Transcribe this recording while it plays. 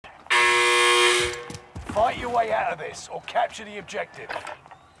Fight your way out of this, or capture the objective.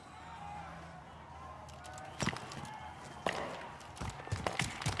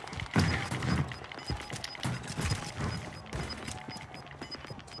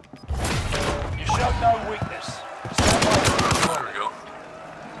 You showed no weakness. Stand by. There we go.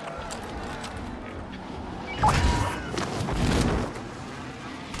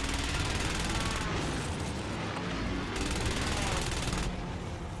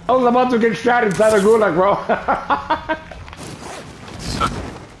 I was about to get shot inside a gulag, bro.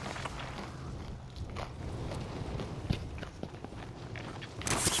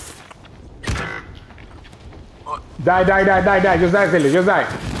 Die. Just die, silly. Just die.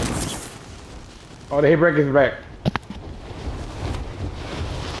 Oh, did he break his back?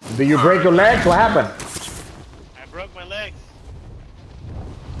 Did you break your legs? What happened? I broke my legs.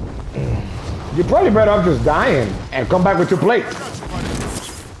 You're probably better off just dying and come back with 2 plates.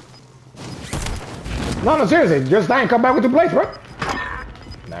 No, seriously. Just die and come back with 2 plates, bro.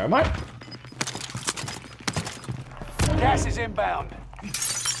 Never mind. Gas is inbound.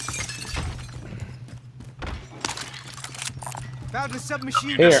 Found a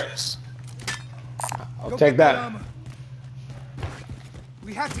submachine. Here. I'll take that.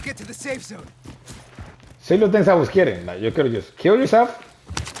 We have to get to the safe zone. Silio thinks I was kidding. Like, you could have just killed yourself.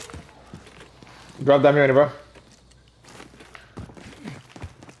 Drop that muni, bro.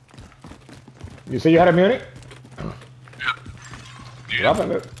 You say you had a muni? Yeah. Drop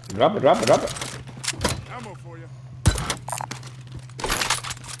it. Ammo for you.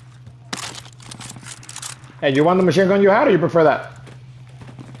 Hey, you want the machine gun you had, or you prefer that?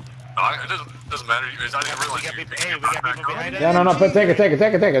 No, it doesn't matter. I didn't realize We got people behind us. Yeah, no, but take it.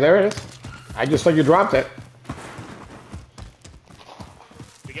 There it is. I just saw you dropped it.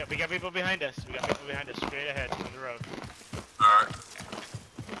 We got people behind us. Straight ahead on the road. Alright.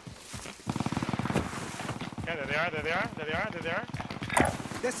 Yeah, there they are.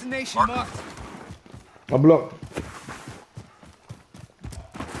 Destination marked. Oh, blow. Alright,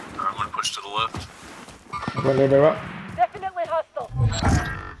 I'm gonna push to the left. Definitely hostile.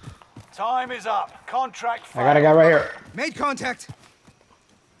 Time is up. Contract I got a guy right here. Made contact.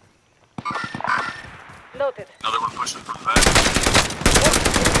 Noted. Another one pushing from the back.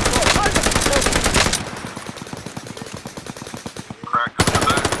 Cracked in the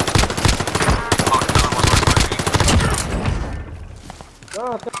back. Oh, another one looks like me.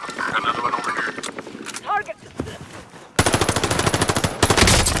 Another one over here. Target.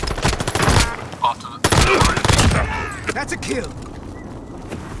 Off to the That's a kill.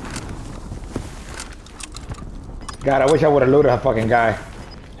 God, I wish I would have looted that fucking guy.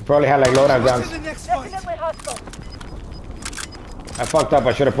 He probably had like loadout What's guns. in the next fight? Definitely hostile. I fucked up.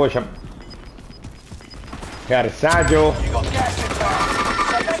 I should have pushed him. Got a Sajo. You got gas inbound.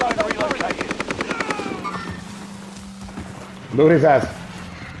 Safe zone relocated. Loot his ass.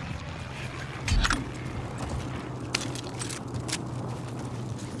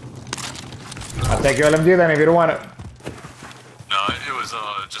 I'll take your LMG then if you don't want it. No, it was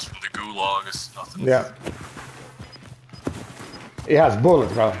just from the gulag. It's nothing. Yeah. It has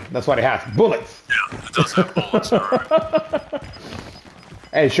bullets, bro. That's what it has. Bullets. Yeah, it does have bullets, alright.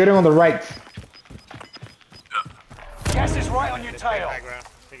 Hey, shoot him on the right. Yeah. Gas is right on your tail. Take high ground.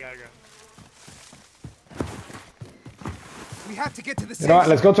 We have to get to the You safe know what? zone.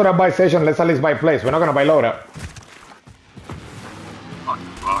 Let's go to that buy station. Let's at least buy place. We're not gonna buy loadout.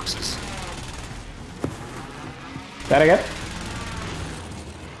 Fucking boxes. That again?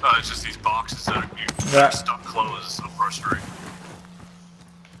 It's just these boxes that you Yeah. stuck closed. It's so frustrating.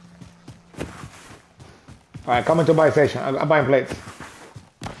 All right, coming to buy station. I'm buying plates.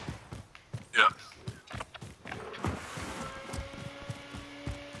 Yeah.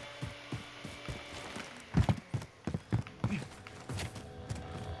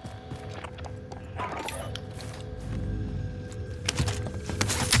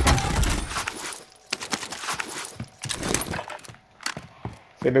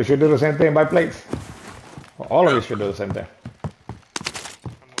 See, they should do the same thing. Buy plates. Well, all of you should do the same thing.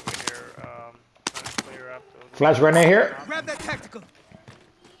 I'm over here. Trying to clear up. Flash grenade here. Grab that tactical.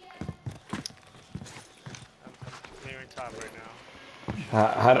 I'm clearing top right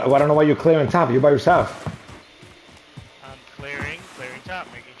now. I don't know why you're clearing top. You by yourself. I'm clearing top,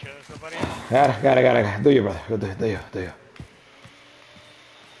 making sure there's nobody else. Got it. Do you, brother. Do you.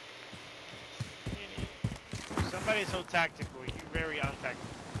 Somebody's so tactical, you're very untactical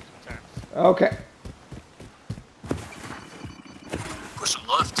sometimes. Okay. Pushing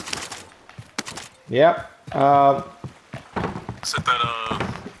left. Yep. Set that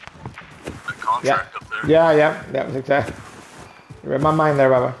contract up there. Yeah, exactly. You read my mind there,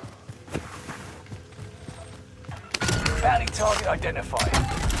 Baba. Bounty target identified.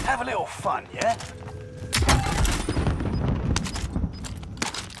 Have a little fun, yeah?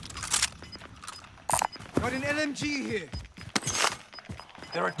 Got an LMG here.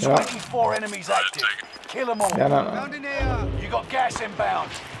 There are 24 enemies active. Kill them all. Yeah, no. Found an AR. You got gas inbound.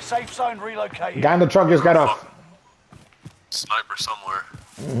 Safe zone relocated. Guy in the truck just got off. Sniper somewhere.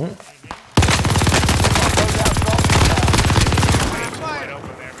 Wide open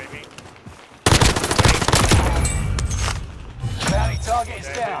there, baby. Bounty target is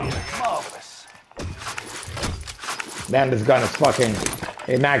down. Marvelous. Man, this gun is fucking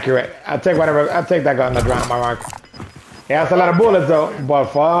inaccurate. I'll take that gun to drown my mark. It has a lot of bullets though, but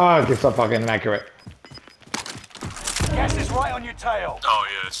fuck, it's so fucking inaccurate. Gas is right on your tail. Oh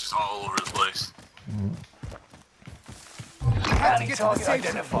yeah, it's just all over the place. Bounty get to the target safe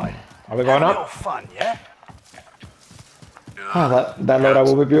zone. identified. Are we going Have a little up? fun, yeah? Yeah. Oh, that loadout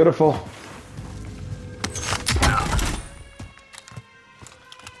will be beautiful.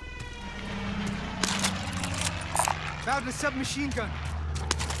 Found a submachine gun.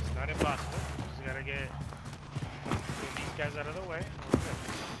 It's not impossible. Just gotta get these guys out of the way.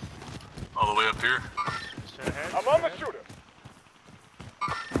 All the way up here. Straight ahead. I'm on the shooter.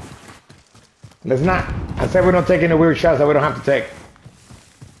 Let's not. I said we don't take any weird shots that we don't have to take.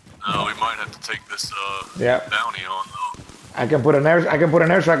 No, we might have to take this Yeah. bounty on though. I can put an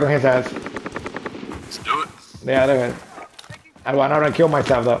airstrike on his ass. Let's do it. Yeah, do it. I don't want to kill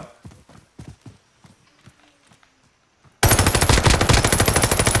myself though.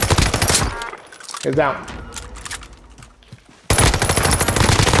 He's down.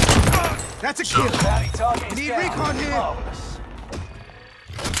 That's a kill. Bounty target is Need down. recon here. Marvelous.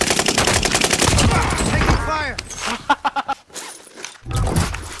 Taking fire.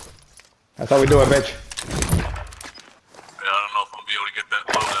 That's how we do it, bitch. Yeah, I don't know if I'll be able to get that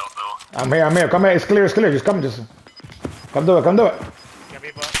loadout though. I'm here. Come here. It's clear. Just come do it. Come do it. Got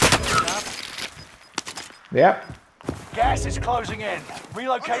people up. Yep. Gas is closing in.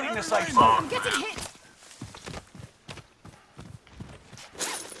 Relocating the safe zone. I'm getting hit.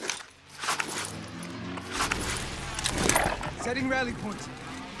 Setting rally point.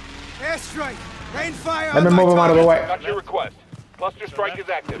 Airstrike. Rain fire. Let me on my move him out of the way. Got your request. Cluster strike is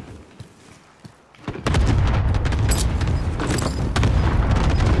active.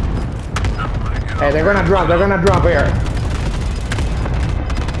 Hey, they're gonna drop here.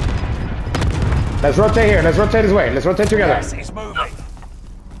 Let's rotate here. Let's rotate this way. Let's rotate together. Gas is moving.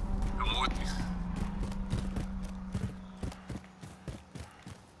 Come with me.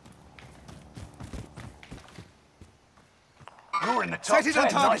 You're in the top Sighted on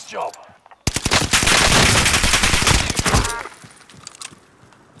 10. target. Nice job.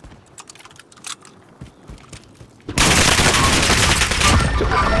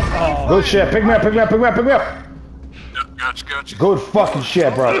 Good shit. Pick me up. Yep, gotcha. Good fucking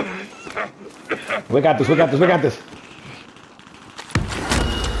shit, bro. We got this.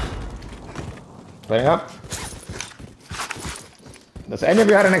 Playing up. Does any of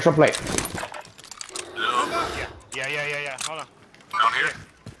you have an extra plate? Yeah. Hold on. Down here.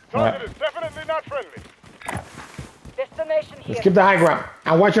 Alright. is definitely not friendly. Destination here. Let's keep the high ground.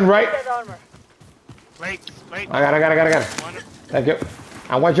 I'm watching right. Dead armor. Wait. I got it. Thank you.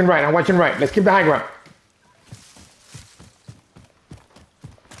 I'm watching right. Let's keep the high ground.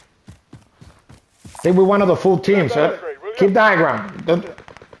 Think we're one of the full teams, so keep the high ground.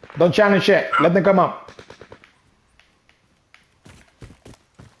 Don't challenge shit. Let them come up.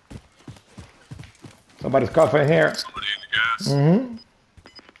 Somebody's coughing here. Somebody in the gas.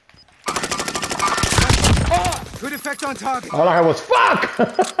 Good effect on target. All I heard was fuck.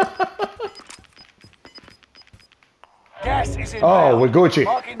 Gas is in. Oh, we're Gucci.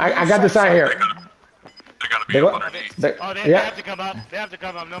 I got this out here. They gotta be They up go- underneath. They Yeah, have to come up. They have to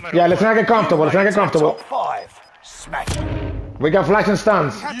come up no matter yeah. what. Let's not get comfortable. Top 5. Smash it. We got flash and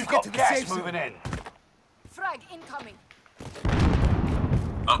stuns. Have You've to get to got the safe gas zone. moving in. Frag incoming.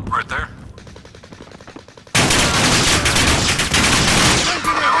 Up right there.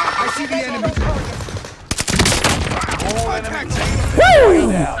 I see the enemy. Contact.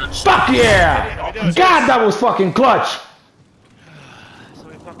 Woo! Fuck yeah! God, that was fucking clutch. So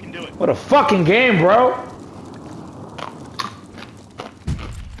we fucking do it. What a fucking game, bro.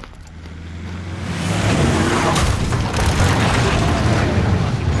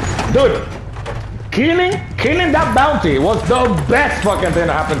 Dude, killing that bounty was the best fucking thing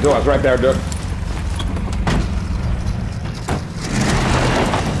that happened to us right there, dude.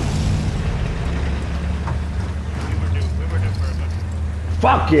 We were due for a fucking...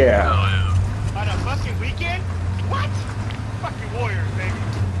 Fuck yeah. Oh yeah. On a fucking weekend? What? Fucking Warriors, baby.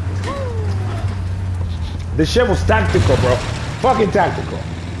 This shit was tactical, bro. Fucking tactical.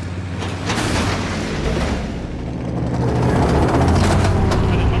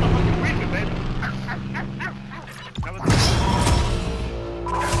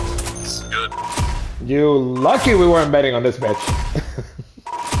 It's good. You lucky we weren't betting on this bitch.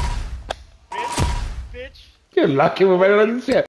 Bitch. You're lucky we weren't betting on this shit.